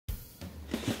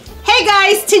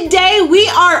guys, today we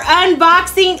are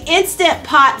unboxing Instant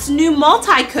Pot's new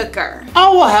multi-cooker.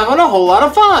 Oh, we're having a whole lot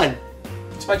of fun.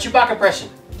 It's my Chewbacca impression.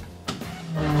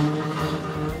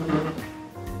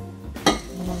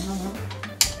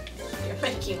 You're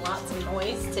making lots of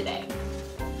noise today.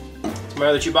 It's my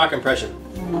other Chewbacca impression.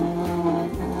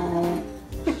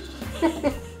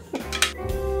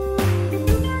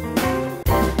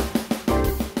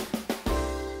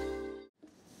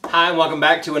 Hi, and welcome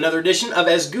back to another edition of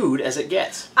As Good As It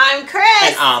Gets. I'm Cris.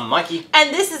 And I'm Mikey.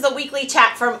 And this is a weekly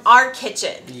chat from our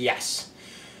kitchen. Yes.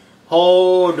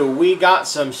 Oh, do we got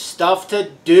some stuff to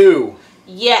do.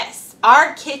 Yes.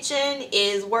 Our kitchen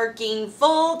is working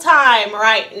full time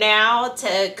right now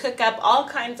to cook up all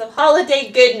kinds of holiday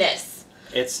goodness.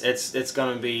 It's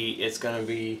gonna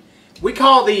be we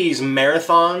call these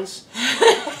marathons.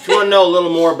 If you want to know a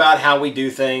little more about how we do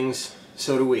things,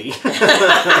 so do we.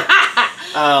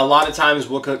 A lot of times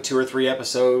we'll cook 2 or 3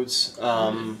 episodes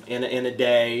in a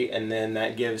day, and then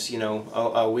that gives, you know,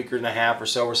 a week and a half or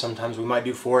so, or sometimes we might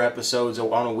do 4 episodes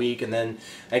on a week, and then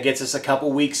that gets us a couple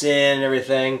weeks in and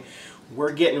everything.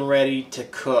 We're getting ready to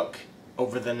cook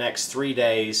over the next 3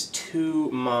 days 2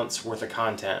 months worth of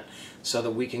content so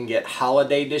that we can get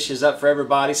holiday dishes up for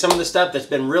everybody. Some of the stuff that's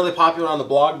been really popular on the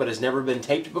blog but has never been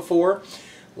taped before,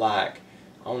 like,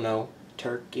 I don't know,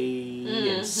 turkey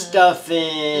and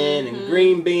stuffing and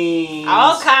green beans.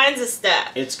 All kinds of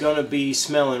stuff. It's going to be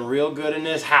smelling real good in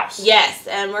this house. Yes,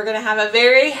 and we're going to have a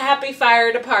very happy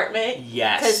fire department.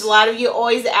 Yes. Because a lot of you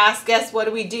always ask us, what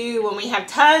do we do when we have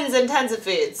tons and tons of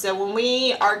food? So when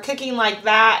we are cooking like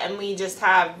that and we just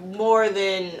have more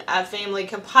than a family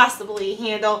can possibly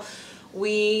handle,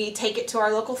 we take it to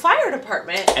our local fire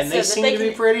department, and they seem to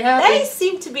be pretty happy. They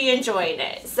seem to be enjoying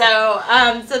it. So,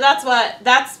 so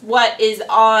that's what is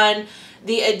on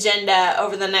the agenda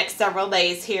over the next several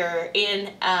days here in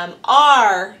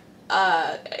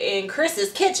in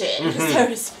Chris's kitchen, so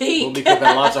to speak. We'll be cooking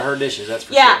lots of her dishes, that's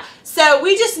for yeah. sure. So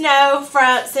we just know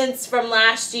from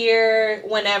last year,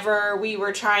 whenever we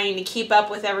were trying to keep up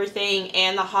with everything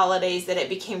and the holidays, that it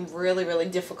became really, really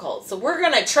difficult. So we're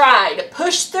going to try to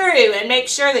push through and make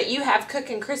sure that you have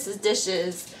cooking Chris's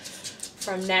dishes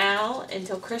from now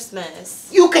until Christmas.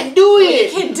 You can do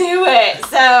it! We can do it.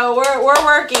 So we're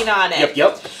working on it.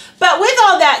 Yep. But with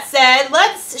all that said,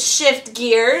 let's shift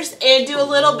gears and do a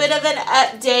little bit of an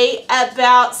update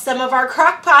about some of our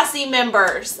Crock Posse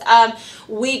members.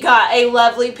 We got a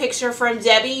lovely picture from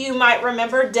Debbie. You might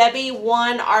remember Debbie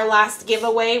won our last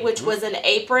giveaway, which was an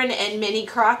apron and mini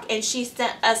crock, and she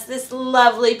sent us this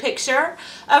lovely picture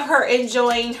of her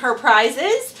enjoying her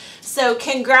prizes. So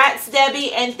congrats,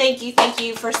 Debbie, and thank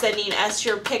you for sending us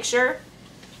your picture.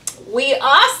 We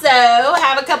also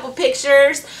have a couple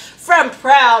pictures from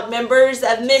proud members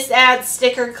of Miss Ad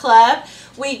Sticker Club.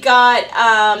 We got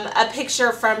a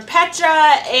picture from Petra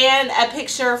and a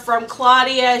picture from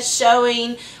Claudia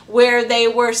showing where they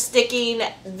were sticking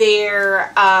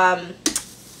their pot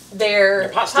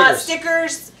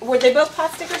stickers. Were they both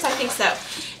pot stickers? I think so.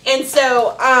 And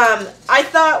so I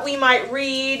thought we might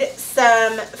read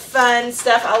some fun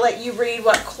stuff. I'll let you read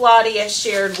what Claudia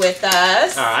shared with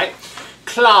us. All right.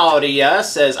 Claudia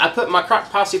says, I put my Crock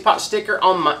Posse pot sticker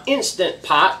on my Instant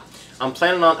Pot. I'm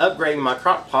planning on upgrading my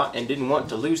crock pot and didn't want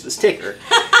to lose the sticker.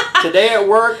 Today at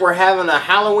work, we're having a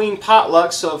Halloween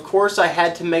potluck, so of course I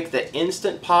had to make the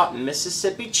Instant Pot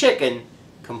Mississippi chicken,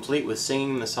 complete with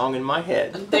singing the song in my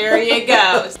head. There you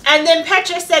go. And then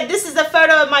Petra said, this is a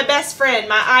photo of my best friend,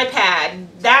 my iPad.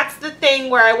 That's the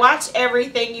thing where I watch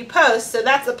everything you post, so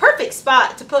that's a perfect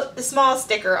spot to put the small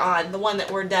sticker on, the one that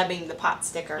we're dubbing the pot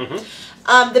sticker.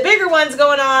 The bigger one's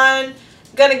gonna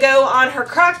go on her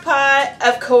crock pot,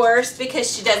 of course, because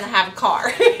she doesn't have a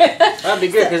car. That'd be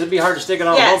good, because it'd be hard to stick it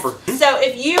on a bumper. So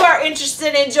if you are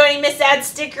interested in joining Miss Ad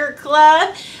Sticker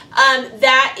Club,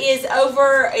 that is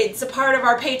it's a part of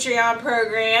our Patreon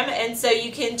program, and so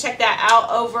you can check that out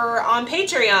over on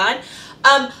Patreon.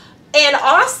 And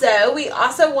also, we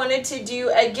also wanted to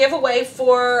do a giveaway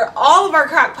for all of our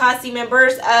Crock Posse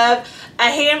members of a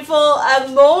handful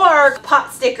of more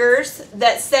pot stickers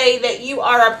that say that you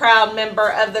are a proud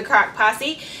member of the Crock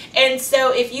Posse. And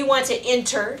so if you want to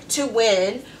enter to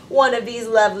win one of these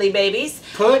lovely babies,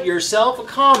 put yourself a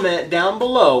comment down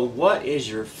below. What is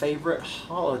your favorite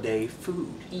holiday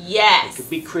food? Yes. It could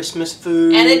be Christmas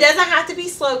food. And it doesn't have to be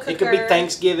slow cooker. It could be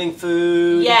Thanksgiving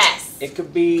food. Yes. It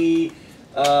could be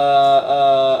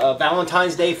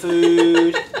Valentine's Day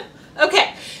food.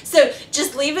 Okay, so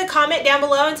just leave a comment down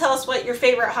below and tell us what your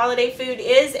favorite holiday food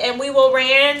is, and we will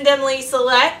randomly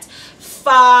select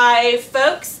 5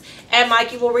 folks, and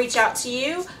Mikey will reach out to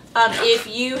you if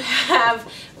you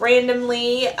have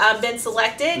randomly been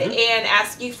selected and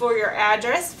ask you for your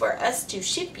address for us to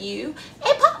ship you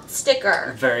a pot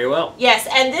sticker. Very well. Yes,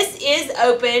 and this is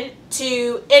open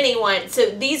to anyone.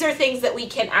 So these are things that we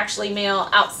can actually mail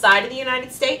outside of the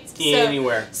United States.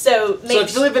 Anywhere. So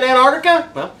if you live in Antarctica,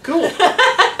 well, cool.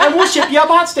 And we'll ship you a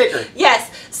pot sticker. Yes.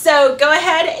 So go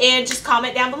ahead and just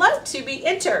comment down below to be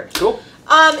entered. Cool.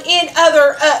 In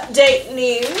other update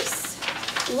news,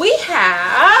 we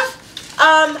have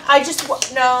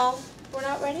no, we're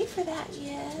not ready for that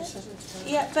yet.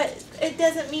 Yeah, but it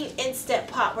doesn't mean Instant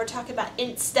Pot. We're talking about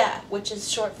Insta, which is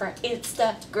short for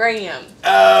Instagram.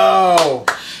 Oh.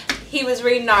 He was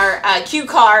reading our cue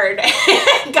card.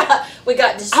 We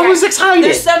got distracted. I was excited.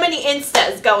 There's so many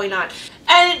Instas going on.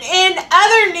 And in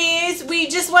other news, we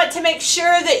just want to make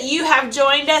sure that you have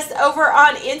joined us over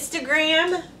on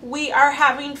Instagram. We are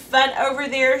having fun over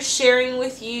there, sharing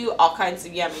with you all kinds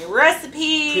of yummy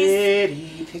recipes.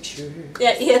 Pretty pictures.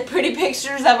 Yeah, pretty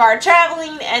pictures of our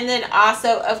traveling. And then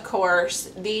also, of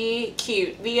course, the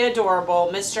cute, the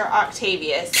adorable Mr.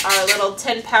 Octavius, our little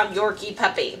 10-pound Yorkie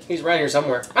puppy. He's right here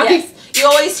somewhere. Yes, you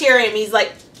always hear him. He's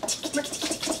like...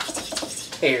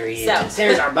 Here he is.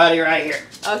 There's our buddy right here.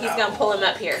 Oh, he's going to pull him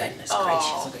up here. Goodness oh,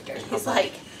 gracious. Look at he's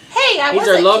like, hey, He's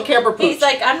our little camera pooch. He's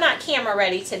like, I'm not camera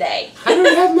ready today. I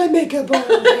don't have my makeup on.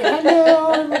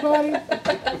 Hello, everybody.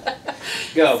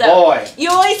 Go, boy.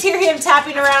 You always hear him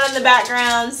tapping around in the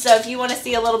background, so if you want to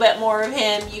see a little bit more of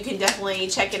him, you can definitely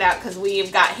check it out because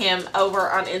we've got him over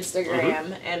on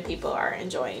Instagram, and people are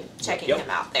enjoying checking him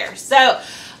out there. So,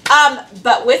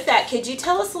 but with that, could you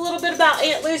tell us a little bit about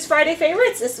Aunt Lou's Friday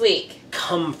favorites this week?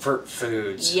 Comfort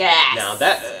foods. Yes. Now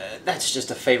that's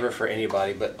just a favorite for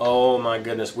anybody, but oh my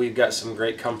goodness, we've got some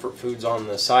great comfort foods on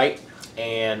the site,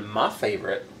 and my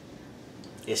favorite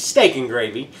is steak and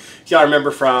gravy. If y'all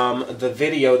remember from the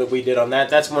video that we did on that,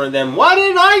 that's one of them why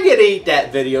didn't I get to eat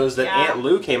that videos that Aunt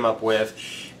Lou came up with,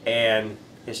 and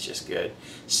it's just good.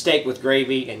 Steak with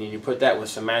gravy, and then you put that with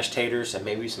some mashed taters and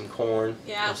maybe some corn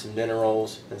and some dinner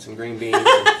rolls and some green beans.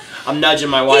 I'm nudging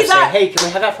my wife saying, hey, can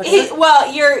we have that for dinner?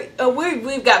 Well,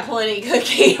 we've got plenty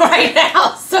cooking right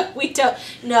now, so we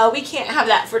can't have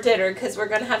that for dinner because we're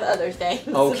going to have other things.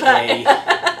 Okay.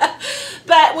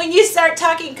 But when you start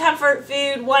talking comfort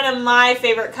food, one of my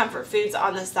favorite comfort foods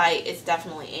on the site is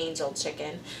definitely angel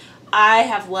chicken. I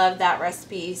have loved that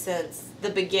recipe since the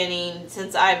beginning,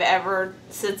 since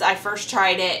I first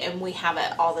tried it, and we have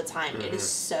it all the time. It is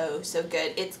so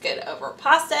good. It's good over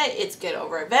pasta, it's good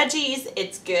over veggies,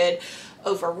 it's good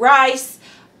over rice.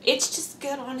 It's just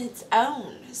good on its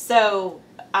own. So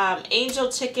angel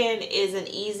chicken is an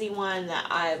easy one that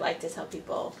I like to tell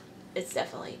people it's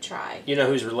definitely try. You know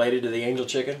who's related to the angel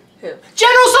chicken? Who?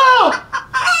 General Tso!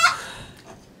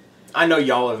 I know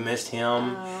y'all have missed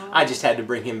him. I just had to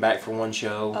bring him back for one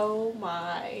show. Oh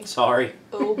my. Sorry.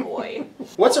 Oh boy.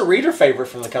 What's a reader favorite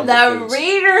from the comfort foods? The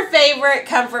reader favorite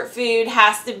comfort food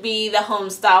has to be the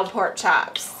home-style pork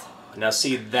chops. Now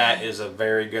see, that is a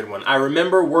very good one. I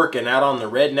remember working out on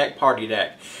the redneck party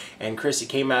deck, and Chrissy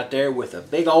came out there with a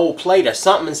big old plate of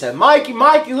something and said, Mikey,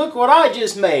 look what I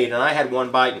just made. And I had one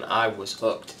bite and I was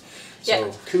hooked.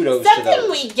 So kudos to those. Something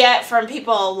we get from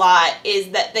people a lot is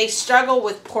that they struggle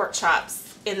with pork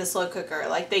chops in the slow cooker.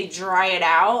 Like, they dry it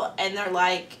out and they're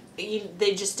like,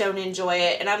 they just don't enjoy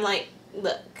it. And I'm like,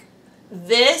 look,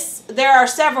 there are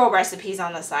several recipes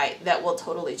on the site that will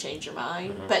totally change your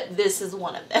mind, but this is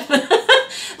one of them.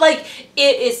 Like,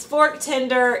 it is fork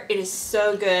tender. It is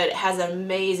so good. It has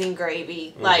amazing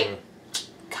gravy. Like,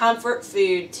 comfort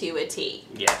food to a T.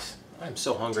 Yes. I'm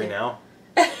so hungry now.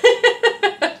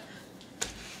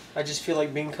 I just feel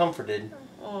like being comforted.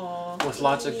 Aww, with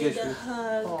lots of good food.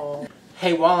 Aww.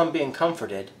 Hey, while I'm being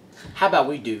comforted, how about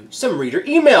we do some reader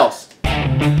emails?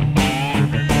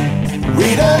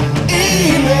 Reader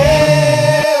emails!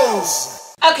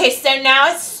 Okay, so now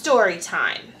it's story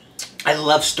time. I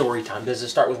love story time. Does it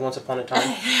start with Once Upon a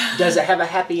Time? Does it have a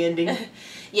happy ending?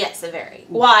 Yes, a very.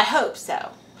 Well, I hope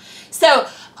so. So,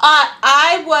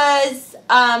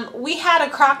 we had a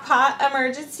crock pot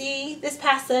emergency this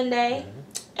past Sunday.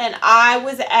 And I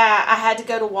had to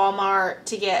go to Walmart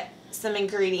to get some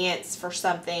ingredients for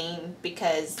something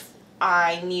because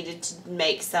I needed to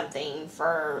make something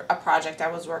for a project I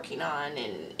was working on,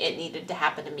 and it needed to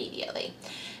happen immediately.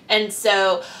 And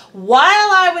so while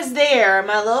I was there,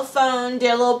 my little phone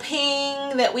did a little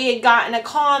ping that we had gotten a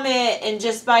comment, and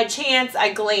just by chance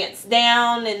I glanced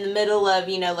down in the middle of,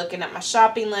 looking at my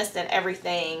shopping list and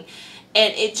everything,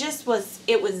 and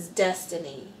it was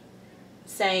destiny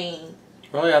saying,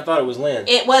 Really? I thought it was Lynn.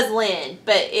 It was Lynn,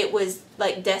 but it was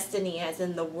like destiny as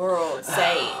in the world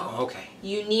saying, okay.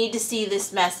 You need to see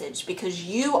this message because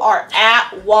you are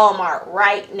at Walmart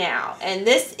right now. And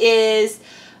this is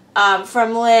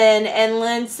from Lynn. And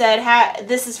Lynn said,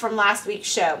 this is from last week's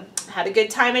show. Had a good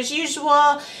time as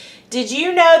usual. Did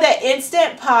you know that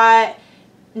Instant Pot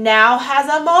now has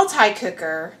a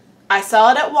multi-cooker? I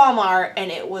saw it at Walmart and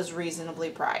it was reasonably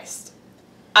priced.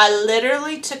 I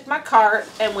literally took my cart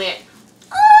and went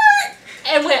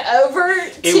over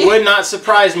to... It would not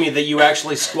surprise me that you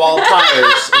actually squalled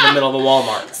tires in the middle of the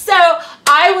Walmart. So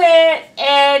I went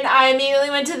and I immediately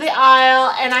went to the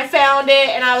aisle and I found it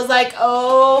and I was like,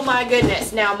 oh my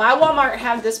goodness. Now my Walmart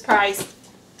had this price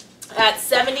at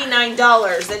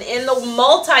 $79 and in the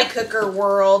multi-cooker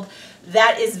world,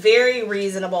 that is very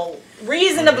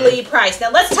reasonably priced. Now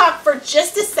let's talk for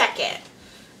just a second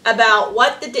about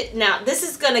what now this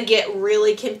is going to get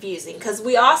really confusing because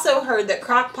we also heard that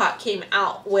Crock-Pot came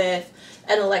out with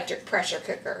an electric pressure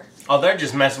cooker. Oh, they're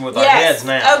just messing with our heads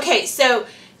now. Okay, so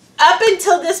up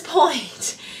until this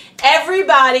point,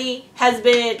 everybody has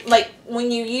been, like, when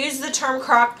you use the term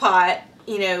Crock-Pot,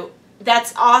 you know,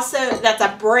 that's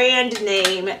a brand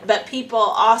name, but people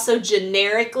also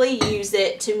generically use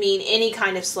it to mean any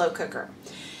kind of slow cooker.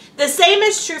 The same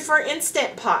is true for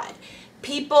Instant Pot.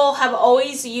 People have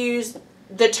always used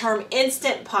the term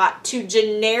Instant Pot to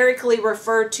generically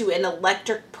refer to an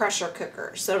electric pressure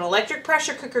cooker. So an electric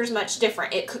pressure cooker is much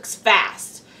different. It cooks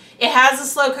fast. It has a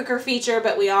slow cooker feature,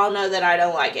 but we all know that I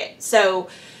don't like it. So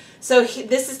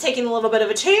this is taking a little bit of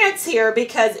a chance here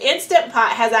because Instant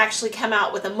Pot has actually come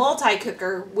out with a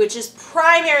multi-cooker, which its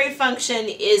primary function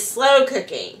is slow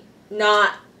cooking,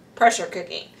 not pressure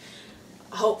cooking.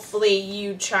 Hopefully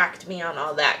you tracked me on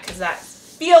all that because that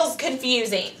feels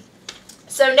confusing.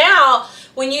 So now,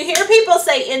 when you hear people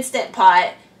say Instant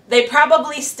Pot, they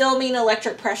probably still mean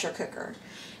electric pressure cooker.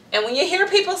 And when you hear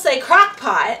people say Crock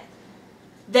Pot,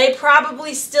 they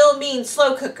probably still mean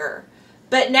slow cooker.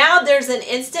 But now there's an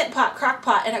Instant Pot Crock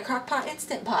Pot and a Crock Pot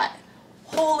Instant Pot.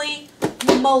 Holy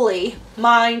moly,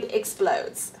 mind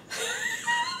explodes.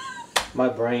 My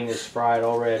brain is fried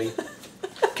already.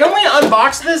 Can we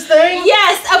unbox this thing?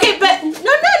 Yes. Okay, but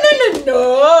no.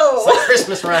 It's like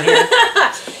Christmas around here.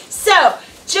 So,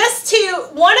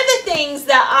 one of the things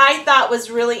that I thought was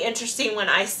really interesting when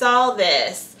I saw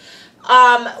this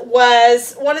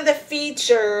was one of the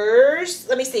features.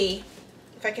 Let me see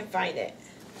if I can find it.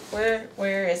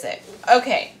 Where is it?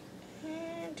 Okay.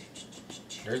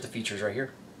 There's the features right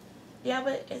here. Yeah,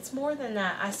 but it's more than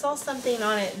that. I saw something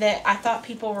on it that I thought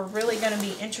people were really going to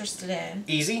be interested in.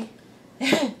 Easy?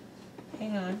 Hang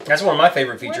on. That's one of my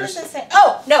favorite features. Where does it say?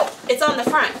 Oh, no. It's on the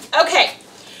front. Okay.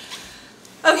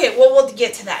 Okay, well, we'll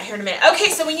get to that here in a minute. Okay,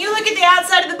 so when you look at the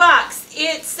outside of the box,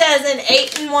 it says an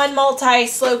 8-in-1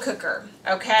 multi-slow cooker.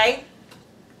 Okay?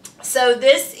 So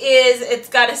it's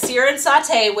got a sear and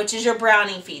saute, which is your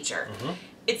browning feature. Mm-hmm.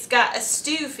 It's got a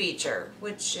stew feature,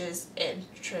 which is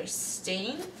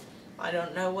interesting. I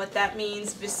don't know what that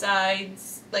means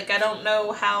besides, like, I don't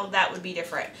know how that would be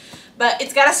different. But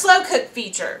it's got a slow cook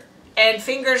feature. And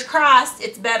fingers crossed,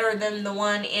 it's better than the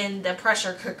one in the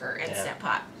pressure cooker Instant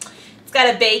Pot. It's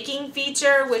got a baking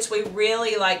feature, which we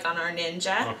really like on our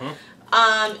Ninja.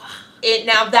 Mm-hmm.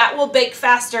 Now that will bake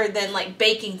faster than like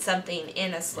baking something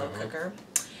in a slow cooker.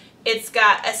 It's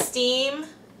got a steam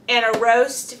and a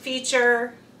roast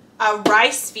feature, a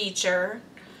rice feature,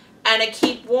 and a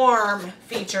keep warm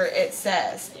feature, it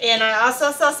says. And I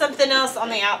also saw something else on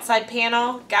the outside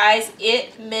panel. Guys,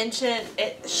 it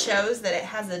shows that it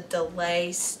has a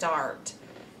delay start.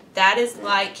 That is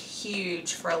like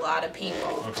huge for a lot of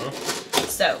people.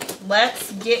 So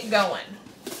let's get going.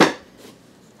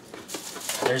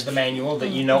 There's the manual that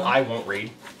you know I won't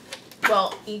read.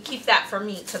 Well, you keep that for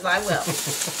me because I will.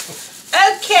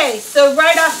 Okay, so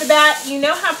right off the bat, you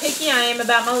know how picky I am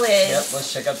about my lids. Yep,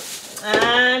 let's check out.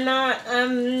 I'm not.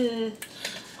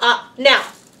 Now,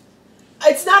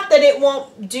 it's not that it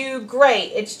won't do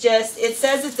great. It's just, it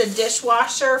says it's a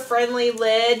dishwasher friendly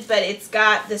lid, but it's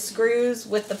got the screws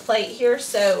with the plate here.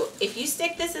 So if you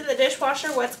stick this in the dishwasher,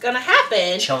 what's going to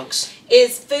happen Chunks.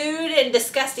 is food and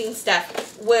disgusting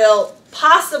stuff will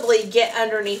possibly get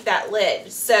underneath that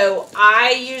lid. So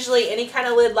I usually, any kind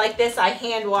of lid like this, I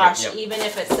hand wash, even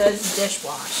if it says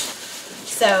dishwash.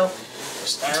 So,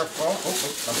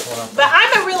 but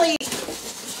I'm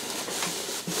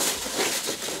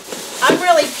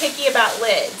really picky about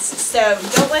lids, so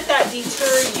don't let that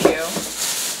deter you.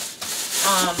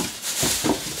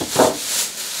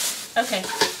 Okay,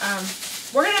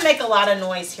 we're gonna make a lot of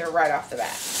noise here right off the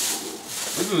bat.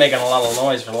 We've been making a lot of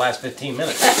noise for the last 15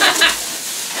 minutes.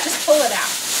 Just pull it out.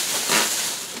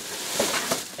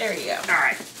 There you go. All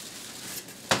right.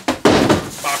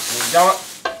 Box we got.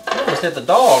 I almost hit the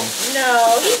dog.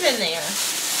 No, he's in there.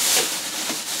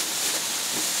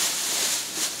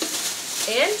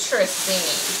 Interesting.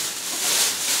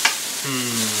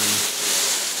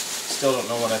 Still don't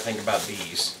know what I think about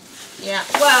these. Yeah,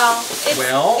 well,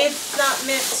 it's not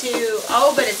meant to.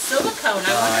 Oh, but it's silicone.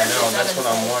 I know, that's what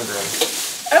I'm wondering.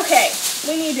 Okay,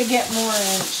 we need to get more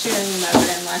in sharing mode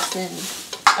and less than.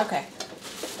 Okay.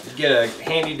 Get a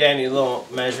handy dandy little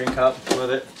measuring cup with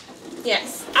it.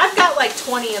 Yes, I've got like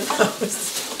 20 of those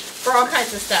for all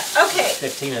kinds of stuff. Okay.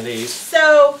 15 of these.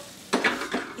 So,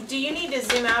 do you need to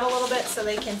zoom out a little bit so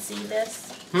they can see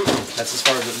this? That's as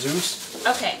far as it zooms.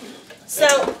 Okay.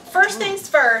 So, first things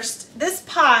first, this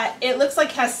pot, it looks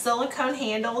like has silicone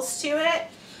handles to it.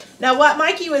 Now, what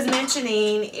Mikey was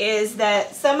mentioning is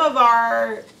that some of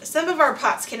our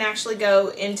pots can actually go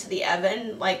into the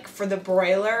oven, like for the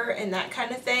broiler and that kind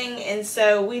of thing. And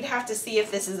so we'd have to see if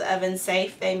this is oven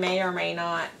safe. They may or may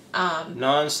not.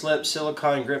 Non-slip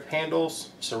silicone grip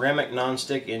handles, ceramic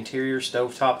non-stick interior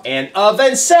stovetop, and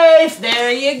oven safe.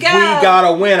 There you go. We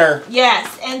got a winner.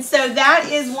 Yes, and so that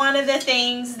is one of the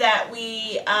things that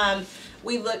we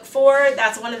look for.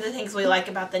 That's one of the things we like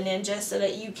about the Ninja, so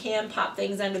that you can pop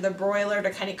things under the broiler to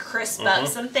kind of crisp up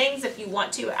some things if you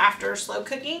want to after slow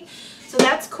cooking. So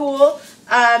that's cool.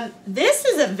 This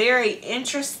is a very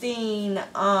interesting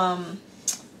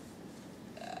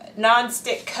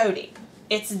non-stick coating.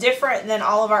 It's different than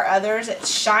all of our others. It's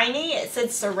shiny. It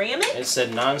said ceramic. It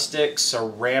said non-stick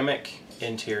ceramic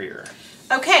interior.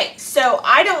 Okay, so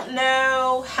I don't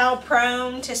know how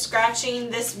prone to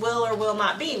scratching this will or will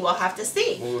not be. We'll have to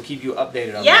see. We'll keep you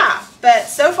updated on that. Yeah, but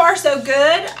so far so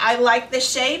good. I like the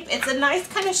shape. It's a nice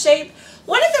kind of shape.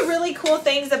 One of the really cool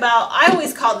things about, I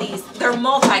always call these, they're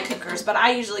multi-cookers, but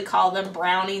I usually call them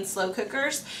browning slow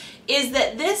cookers, is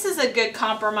that this is a good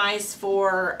compromise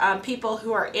for people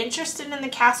who are interested in the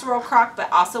casserole crock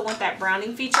but also want that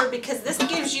browning feature, because this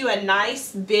gives you a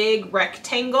nice big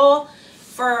rectangle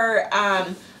for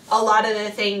a lot of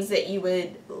the things that you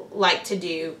would like to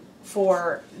do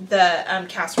for the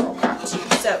casserole crock too.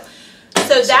 So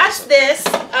that's this.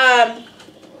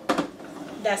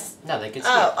 No, they can see.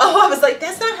 Oh, I was like,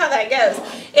 that's not how that goes.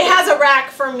 It has a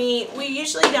rack for meat. We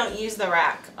usually don't use the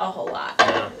rack a whole lot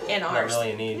in ours. Not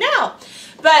really a need. No,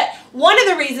 but one of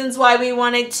the reasons why we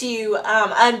wanted to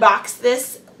unbox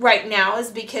this right now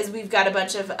is because we've got a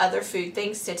bunch of other food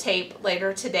things to tape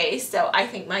later today. So I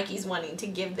think Mikey's wanting to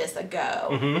give this a go.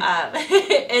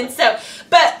 And so,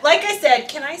 but like I said,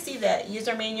 can I see the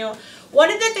user manual? One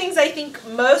of the things I think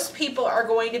most people are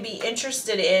going to be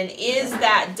interested in is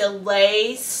that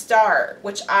delay start,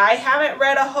 which I haven't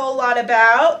read a whole lot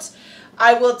about.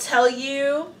 I will tell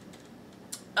you.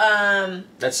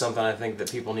 That's something I think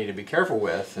that people need to be careful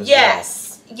with as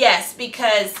Yes,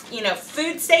 because, you know,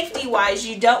 food safety wise,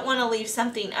 you don't want to leave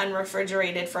something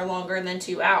unrefrigerated for longer than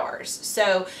 2 hours.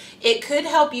 So it could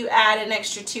help you add an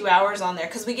extra 2 hours on there,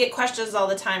 because we get questions all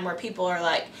the time where people are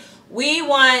like, we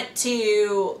want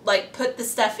to like put the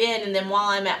stuff in and then while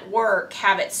I'm at work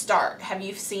have it start. Have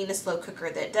you seen a slow cooker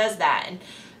that does that? And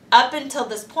up until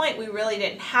this point, we really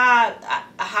didn't have,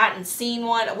 I hadn't seen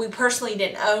one. We personally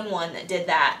didn't own one that did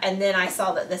that. And then I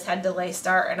saw that this had delay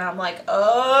start and I'm like,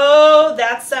 oh,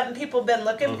 that's something people have been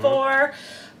looking for.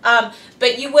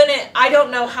 But you wouldn't, I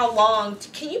don't know how long.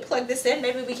 Can you plug this in?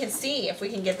 Maybe we can see if we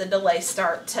can get the delay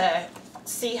start to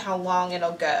see how long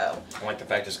it'll go. I like the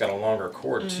fact it's got a longer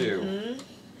cord too.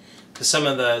 Because some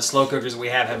of the slow cookers we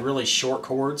have really short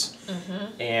cords,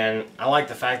 and I like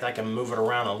the fact I can move it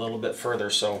around a little bit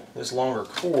further. So this longer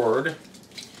cord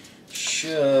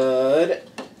should,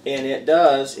 and it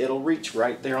does, it'll reach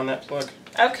right there on that plug.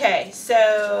 Okay,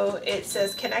 so it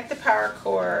says connect the power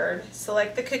cord,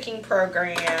 select the cooking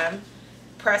program,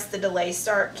 press the delay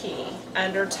start key.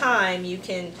 Under time, you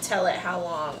can tell it how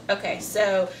long. Okay,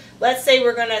 so let's say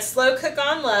we're going to slow cook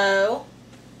on low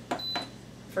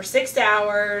for 6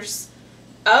 hours.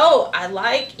 Oh, I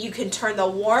like, you can turn the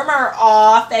warmer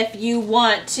off if you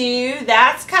want to.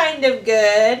 That's kind of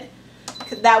good.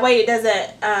 That way it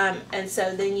doesn't, and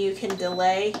so then you can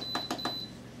delay.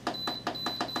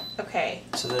 Okay.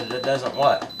 So that it doesn't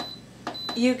what?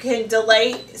 You can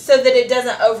delay so that it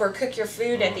doesn't overcook your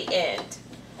food at the end.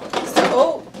 So,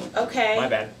 oh, okay. My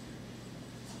bad.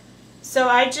 So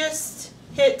I just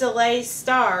hit delay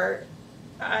start.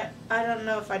 I don't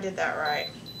know if I did that right.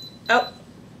 Oh,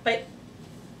 wait.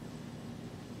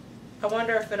 I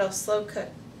wonder if it'll slow cook.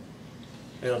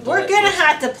 We're going to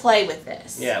have to play with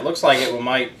this. Yeah, it looks like it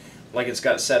might, like it's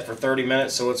got set for 30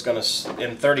 minutes, so it's going to,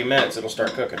 in 30 minutes, it'll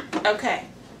start cooking. Okay.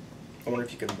 I wonder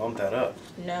if you can bump that up.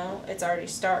 No, it's already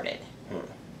started.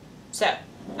 So,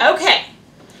 okay.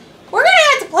 We're going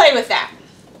to have to play with that.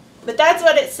 But that's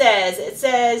what it says. It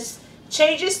says,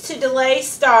 changes to delay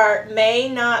start may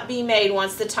not be made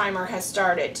once the timer has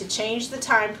started. To change the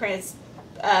time,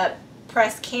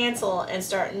 press cancel and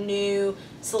start new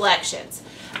selections.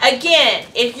 Again,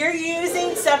 if you're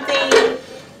using something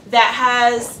that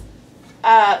has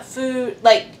food,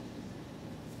 like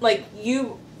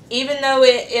you, even though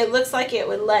it looks like it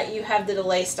would let you have the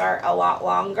delay start a lot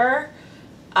longer,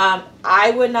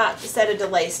 I would not set a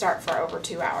delay start for over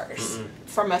 2 hours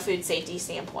from a food safety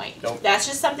standpoint. Nope. That's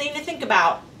just something to think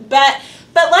about. But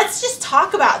let's just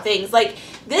talk about things. Like,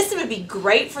 this would be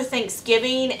great for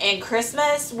Thanksgiving and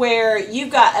Christmas, where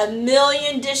you've got a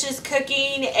million dishes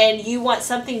cooking and you want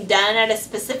something done at a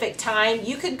specific time.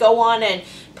 You could go on and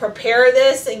prepare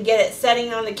this and get it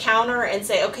setting on the counter and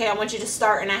say, okay, I want you to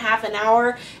start in a half an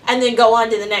hour, and then go on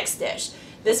to the next dish.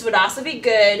 This would also be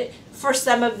good for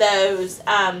some of those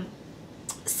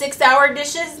 6-hour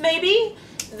dishes, maybe,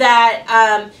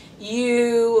 that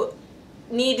you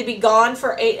need to be gone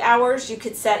for 8 hours. You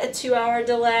could set a 2-hour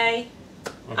delay.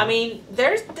 I mean,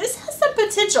 this has some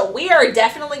potential. We are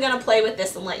definitely going to play with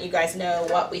this and let you guys know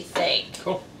what we think.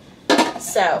 Cool.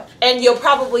 So, and you'll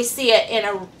probably see it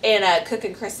in a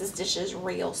Cooking Chris's Dishes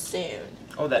real soon.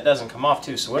 Oh, that doesn't come off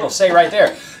too, so it'll say right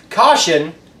there,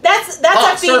 caution. That's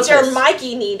a feature surface.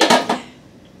 Mikey needed.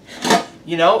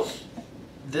 You know,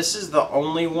 this is the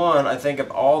only one, I think,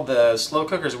 of all the slow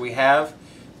cookers we have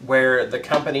where the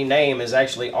company name is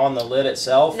actually on the lid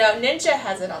itself. No, Ninja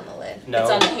has it on the lid. No,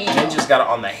 it's on the handle. Ninja's got it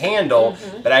on the handle,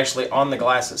 but actually on the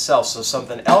glass itself. So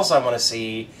something else I want to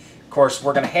see, of course,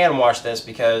 we're going to hand wash this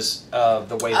because of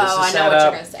the way this is set up. I know what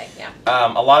you're going to say, yeah.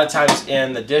 A lot of times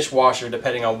in the dishwasher,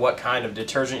 depending on what kind of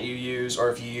detergent you use, or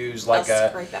if you use like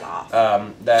scrape that off.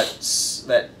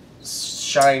 that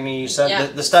shiny stuff, Yeah.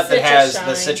 the stuff that Citrus has shine.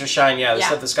 the citrus shine, the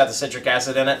stuff that's got the citric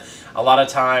acid in it, a lot of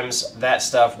times that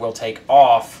stuff will take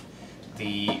off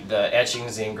the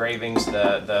etchings, the engravings,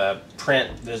 the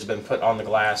print that has been put on the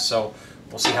glass. So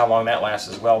we'll see how long that lasts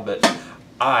as well. But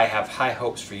I have high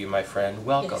hopes for you, my friend.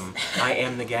 Welcome. Yes. I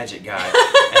am the gadget guy,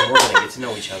 and we're going to get to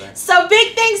know each other. So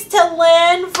big thanks to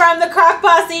Lynn from the Crock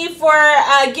Posse for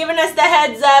giving us the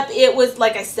heads up. It was,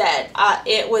 like I said,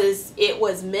 it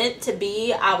was meant to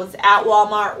be. I was at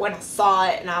Walmart when I saw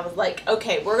it, and I was like,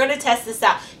 okay, we're going to test this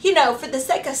out. You know, for the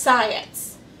sake of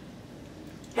science.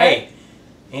 Hey,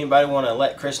 anybody want to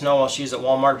let Cris know while she's at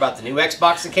Walmart about the new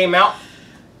Xbox that came out?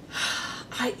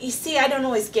 You see, I don't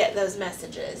always get those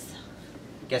messages.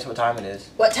 Guess what time it is?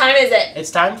 What time is it? It's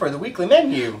time for the weekly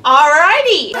menu.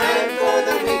 Alrighty. Time for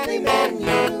the weekly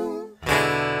menu.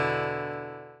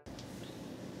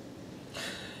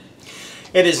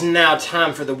 It is now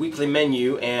time for the weekly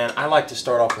menu, and I like to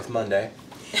start off with Monday.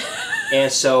 And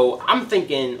so I'm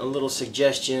thinking a little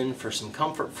suggestion for some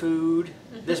comfort food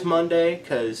this Monday,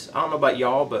 because I don't know about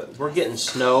y'all, but we're getting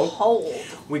snow. Cold.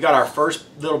 We got our first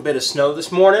little bit of snow this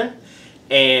morning,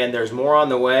 and there's more on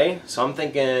the way. So I'm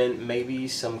thinking maybe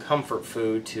some comfort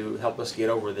food to help us get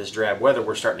over this drab weather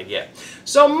we're starting to get.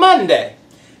 So Monday,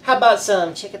 how about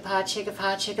some chicken pot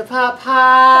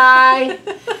pie?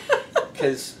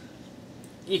 Because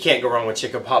you can't go wrong with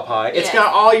chicken pot pie. It's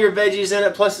got all your veggies in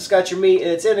it, plus it's got your meat,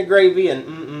 and it's in a gravy,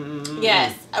 and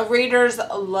Yes, readers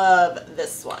love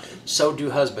this one. So do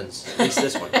husbands, at least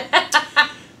this one.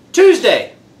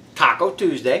 Tuesday, Taco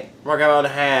Tuesday. We're going to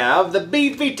have the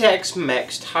beefy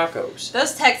Tex-Mex tacos.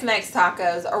 Those Tex-Mex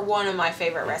tacos are one of my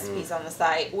favorite recipes on the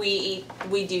site. We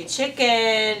do chicken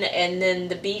and then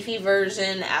the beefy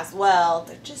version as well.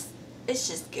 It's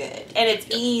just good. And it's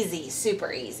easy,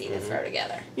 super easy to throw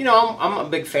together. You know, I'm a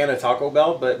big fan of Taco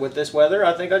Bell, but with this weather,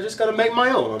 I think I just got to make my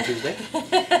own on Tuesday.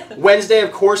 Wednesday,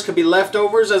 of course, could be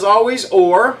leftovers as always,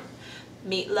 or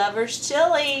meat lovers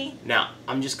chili. Now,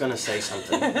 I'm just going to say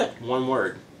something. One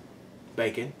word.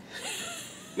 Bacon.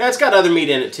 Now, it's got other meat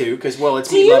in it, too, because, well,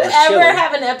 it's meat lovers chili. Do you ever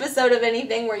have an episode of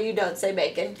anything where you don't say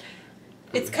bacon?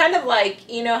 It's kind of like,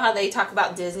 you know how they talk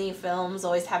about Disney films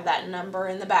always have that number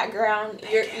in the background?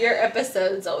 Your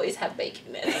episodes always have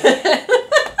bacon in it.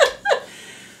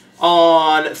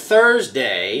 On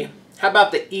Thursday, how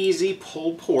about the easy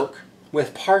pulled pork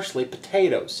with parsley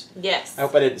potatoes? Yes. I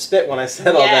hope I didn't spit when I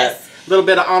said all that. A little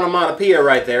bit of onomatopoeia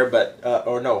right there, but,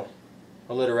 or no,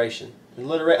 alliteration.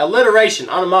 Alliteration,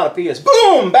 onomatopoeias.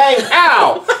 Boom, bang,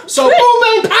 pow. So boom,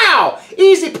 bang, pow.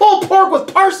 Easy pulled pork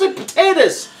with parsley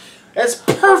potatoes. That's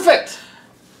perfect.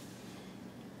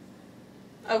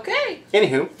 Okay.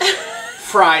 Anywho,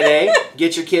 Friday,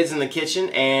 get your kids in the kitchen,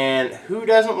 and who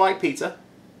doesn't like pizza?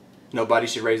 Nobody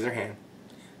should raise their hand.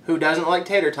 Who doesn't like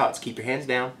tater tots? Keep your hands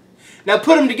down. Now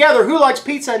put them together. Who likes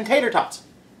pizza and tater tots?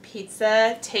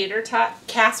 pizza tater tot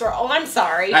casserole. Oh, I'm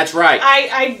sorry. That's right.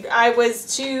 I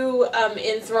was too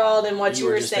enthralled in what you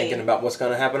were just saying. Thinking about what's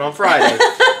going to happen on Friday.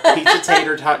 Pizza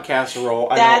tater tot casserole.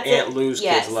 I know Aunt Lou's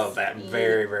kids love that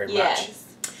very, very much.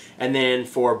 And then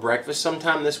for breakfast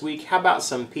sometime this week, how about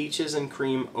some peaches and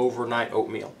cream overnight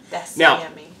oatmeal? That's now,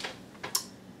 yummy.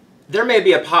 There may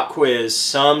be a pop quiz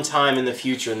sometime in the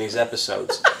future in these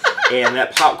episodes. And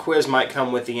that pop quiz might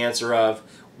come with the answer of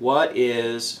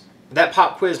that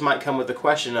pop quiz might come with the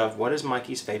question of what is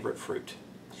Mikey's favorite fruit?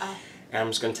 Oh. And I'm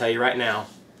just going to tell you right now,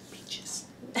 peaches.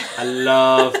 I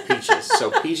love peaches.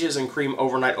 So peaches and cream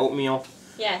overnight oatmeal.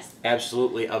 Yes.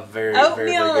 Absolutely a very,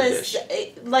 very good dish.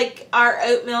 Like our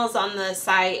oatmeals on the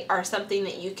site are something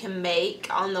that you can make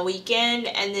on the weekend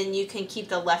and then you can keep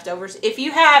the leftovers if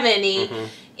you have any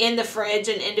in the fridge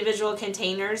in individual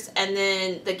containers, and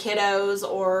then the kiddos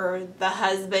or the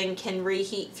husband can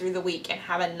reheat through the week and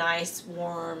have a nice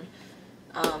warm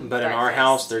but breakfast. In our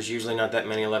house there's usually not that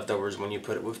many leftovers when you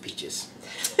put it with peaches.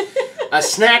 A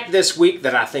snack this week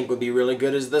that I think would be really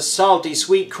good is the salty,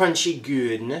 sweet, crunchy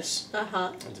goodness.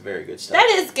 That's very good stuff. That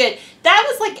is good. That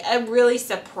was like a really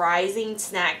surprising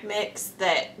snack mix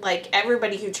that like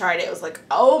everybody who tried it was like,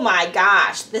 oh my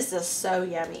gosh, this is so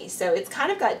yummy. So it's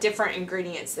kind of got different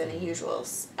ingredients than a usual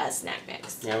snack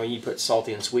mix. Yeah, when you put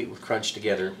salty and sweet with crunch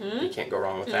together, you can't go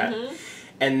wrong with that.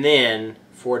 And then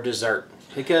for dessert,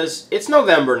 because it's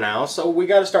November now, so we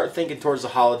got to start thinking towards the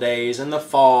holidays and the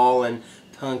fall and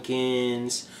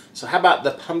pumpkins. So how about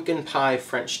the pumpkin pie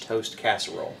French toast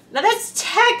casserole? Now that's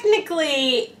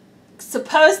technically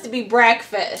supposed to be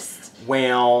breakfast.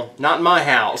 Well, not in my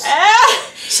house.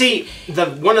 See,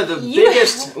 one of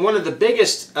the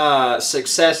biggest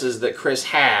successes that Cris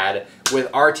had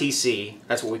with RTC,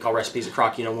 that's what we call recipes at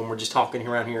Crock, you know, when we're just talking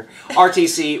around here.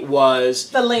 RTC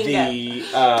was the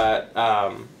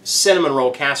cinnamon roll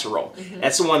casserole.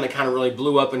 That's the one that kind of really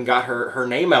blew up and got her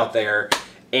name out there.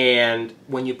 And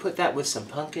when you put that with some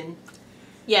pumpkin,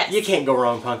 yes, you can't go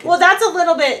wrong pumpkin. Well, that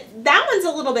one's a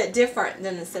little bit different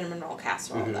than the cinnamon roll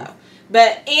casserole though.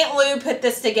 But Aunt Lou put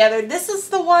this together. This is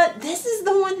the one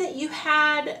that you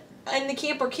had in the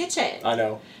camper kitchen. I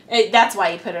know. That's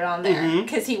why he put it on there,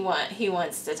 because he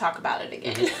wants to talk about it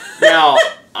again. Now,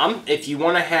 if you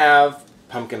want to have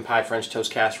pumpkin pie French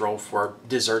toast casserole for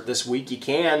dessert this week, you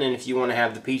can. And if you want to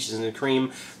have the peaches and the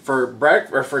cream for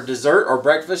dessert or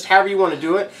breakfast, however you want to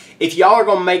do it. If y'all are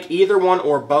going to make either one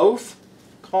or both,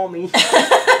 call me.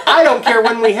 I don't care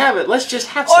when we have it. Let's just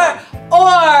have some.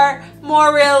 Or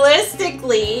more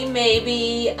realistically,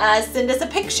 maybe send us a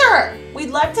picture. We'd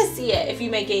love to see it if you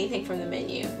make anything from the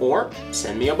menu. Or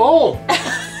send me a bowl.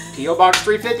 P.O. Box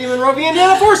 350 Monrovia,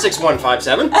 Indiana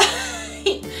 46157.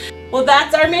 Well,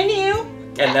 that's our menu.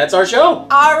 And that's our show.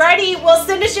 Alrighty, well,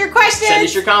 send us your questions. Send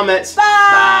us your comments. Bye.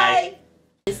 Bye.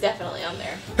 It's definitely on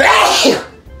there.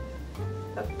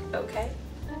 Okay.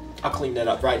 I'll clean that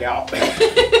up right now.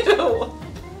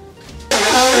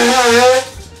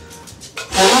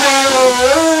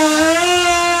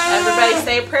 Everybody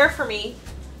say a prayer for me.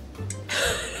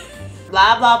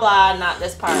 Blah, blah, blah. Not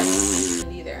this part.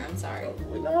 Either. I'm sorry.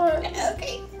 Probably not.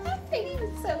 Okay.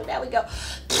 So now we go.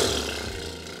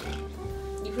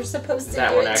 You were supposed to that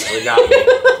do one it. actually got me.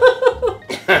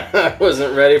 I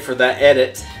wasn't ready for that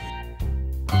edit.